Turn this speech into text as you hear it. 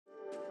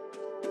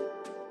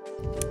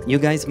You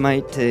guys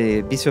might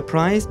be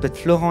surprised, but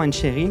Florent and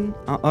Sheryiin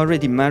are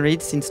already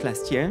married since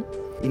last year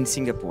in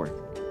Singapore.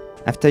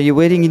 After your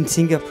wedding in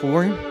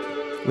Singapore,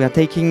 we are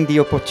taking the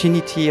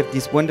opportunity of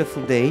this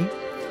wonderful day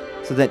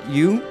so that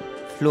you,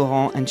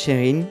 Florent and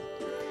Sheryiin,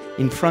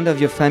 in front of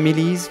your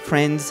families,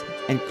 friends,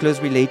 and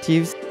close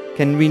relatives,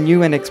 can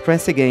renew and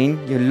express again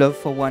your love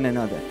for one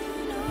another.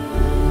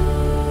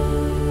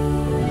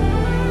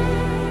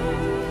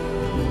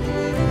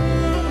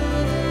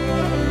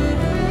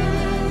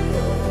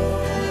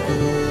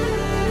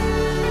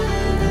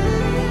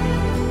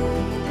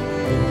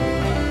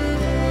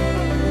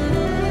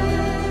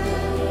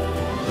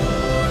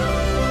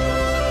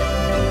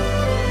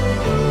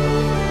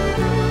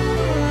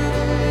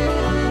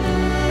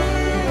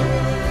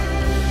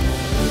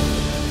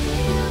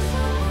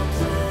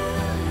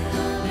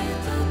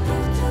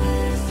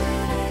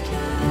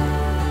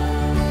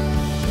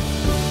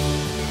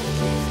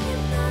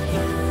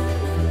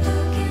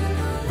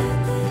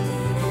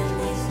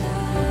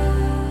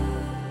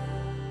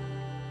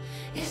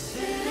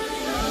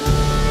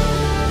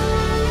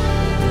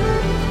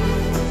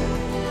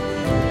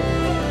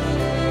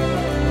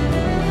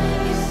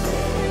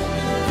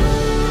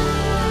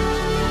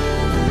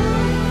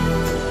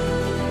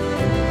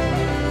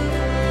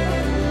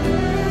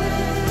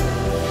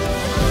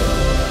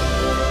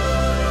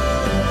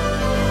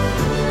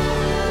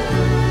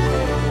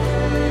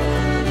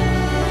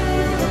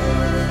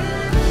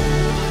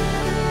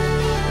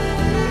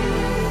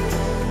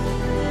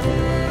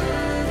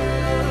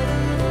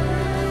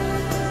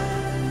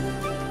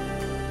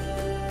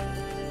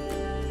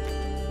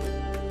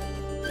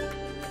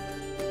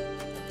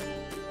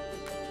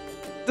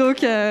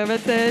 Donc,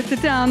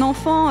 t'étais un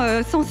enfant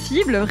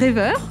sensible,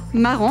 rêveur,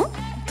 marrant,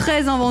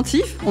 très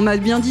inventif. On m'a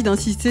bien dit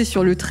d'insister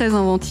sur le très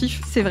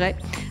inventif, c'est vrai.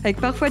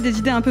 Avec parfois des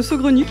idées un peu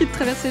saugrenues qui te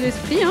traversaient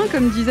l'esprit, hein,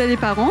 comme disaient les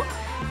parents.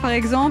 Par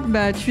exemple,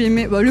 tu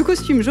aimais le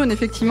costume jaune,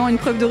 effectivement, une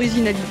preuve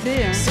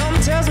d'originalité.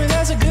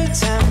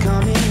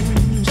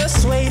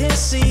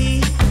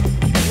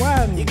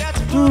 One,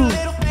 two,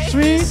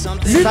 three,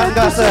 lunettes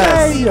de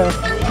soleil.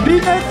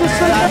 Lunettes de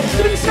soleil.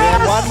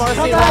 One more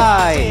thing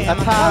high. A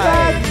tie.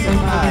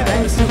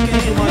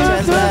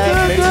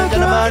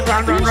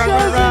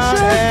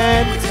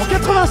 En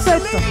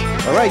 87.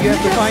 Alright, you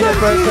have to find a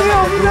person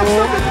at the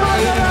room.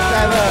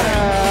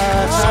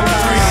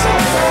 87.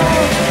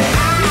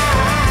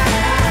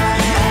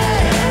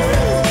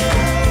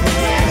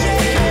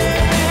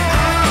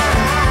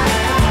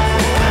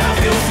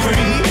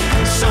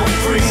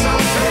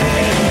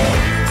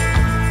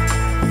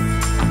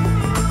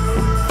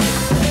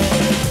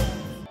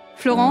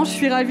 Florent, je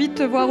suis ravie de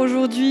te voir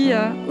aujourd'hui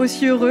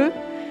aussi heureux.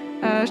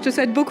 Je te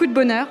souhaite beaucoup de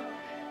bonheur.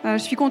 Je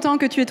suis contente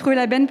que tu aies trouvé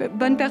la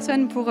bonne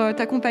personne pour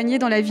t'accompagner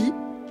dans la vie.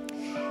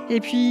 Et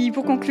puis,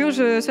 pour conclure,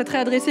 je souhaiterais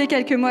adresser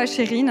quelques mots à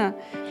Sheryiin.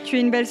 Tu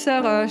es une belle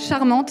sœur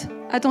charmante,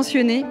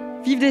 attentionnée,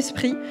 vive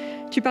d'esprit.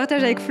 Tu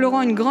partages avec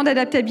Florent une grande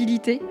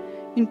adaptabilité,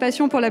 une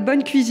passion pour la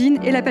bonne cuisine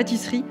et la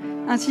pâtisserie,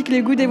 ainsi que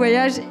les goûts des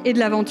voyages et de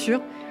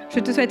l'aventure. Je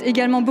te souhaite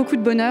également beaucoup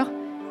de bonheur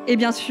et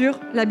bien sûr,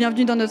 la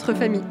bienvenue dans notre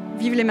famille.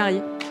 Vive les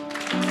mariés!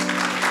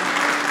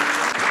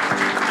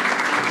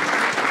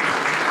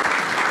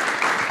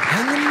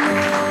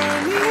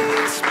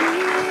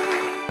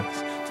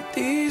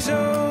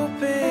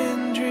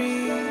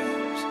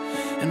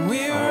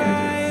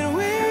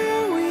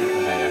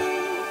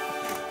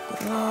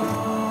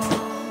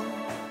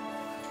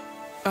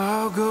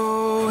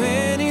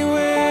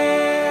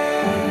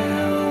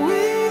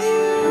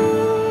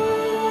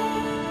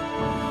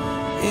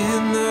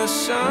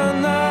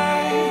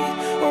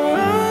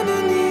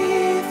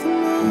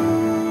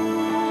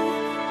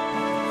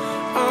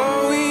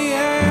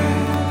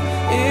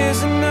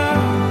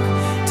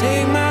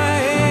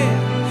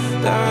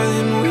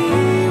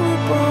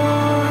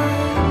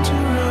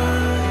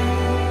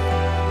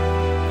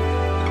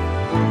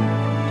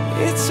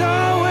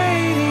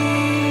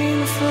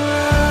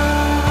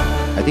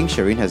 I think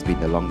Sheryiin has been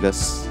the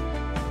longest,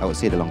 I would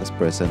say the longest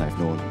person I've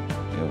known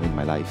in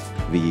my life.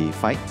 We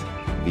fight,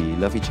 we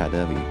love each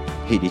other, we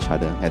hate each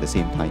other at the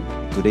same time.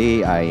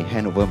 Today I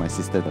hand over my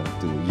sister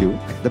to you.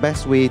 The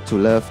best way to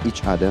love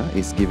each other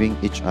is giving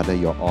each other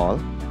your all,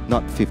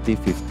 not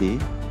 50-50,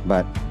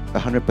 but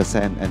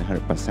 100% and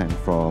 100%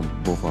 from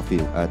both of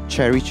you.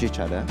 Cherish each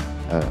other,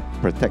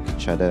 protect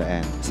each other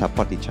and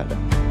support each other.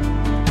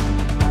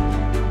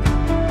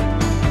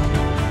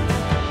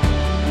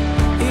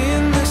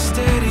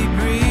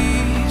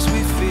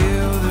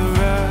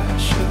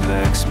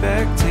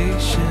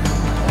 Expectation.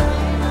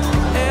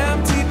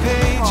 Empty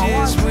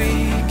pages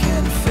we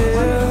can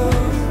fill.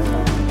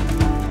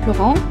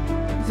 Florent,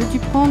 veux-tu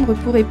prendre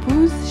pour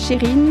épouse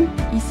Sheryiin,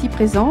 ici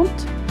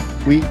présente?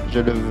 Oui, je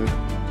le veux.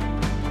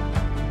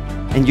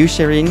 And you,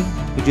 Sheryiin,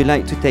 would you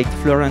like to take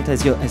Florent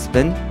as your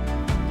husband?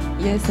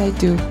 Yes, I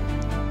do.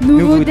 Nous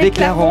vous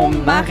déclarons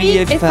mari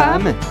et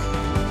femme.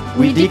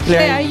 We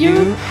declare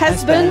you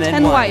husband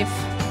and wife.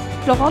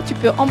 Florent, tu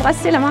peux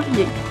embrasser la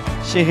mariée.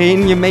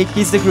 Sheryiin, you may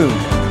kiss the groom.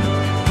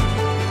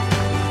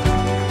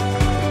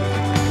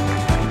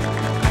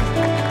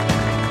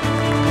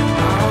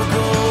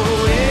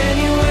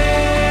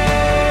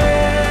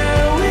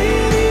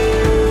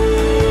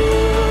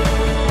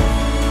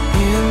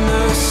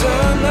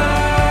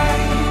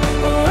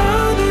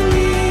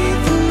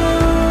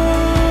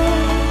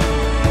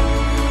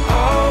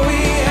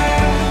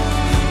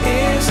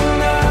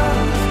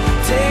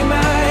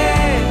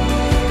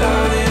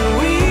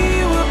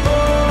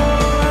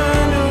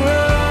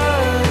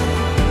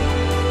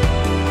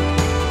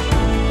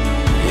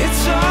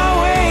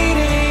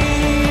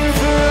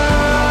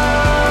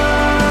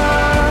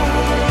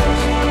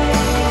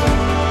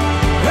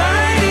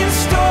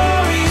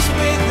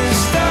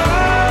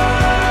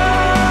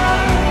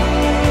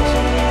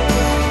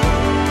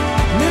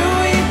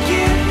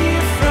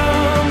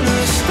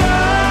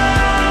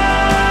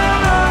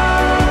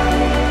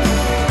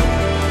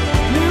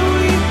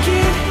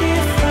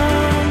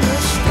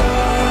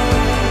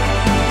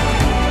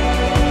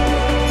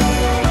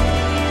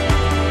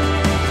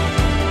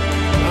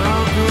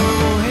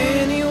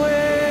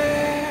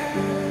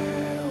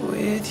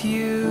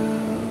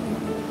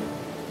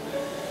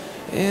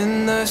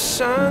 the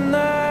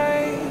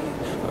sunlight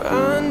or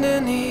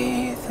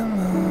underneath the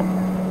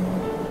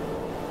moon.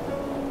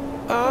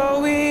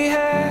 All we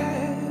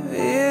have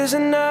is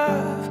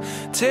enough.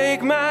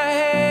 Take my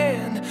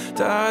hand,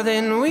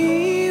 darling,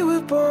 we were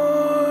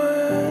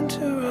born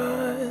to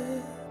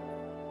run.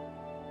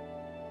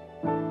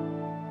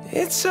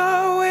 It's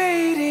all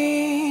waiting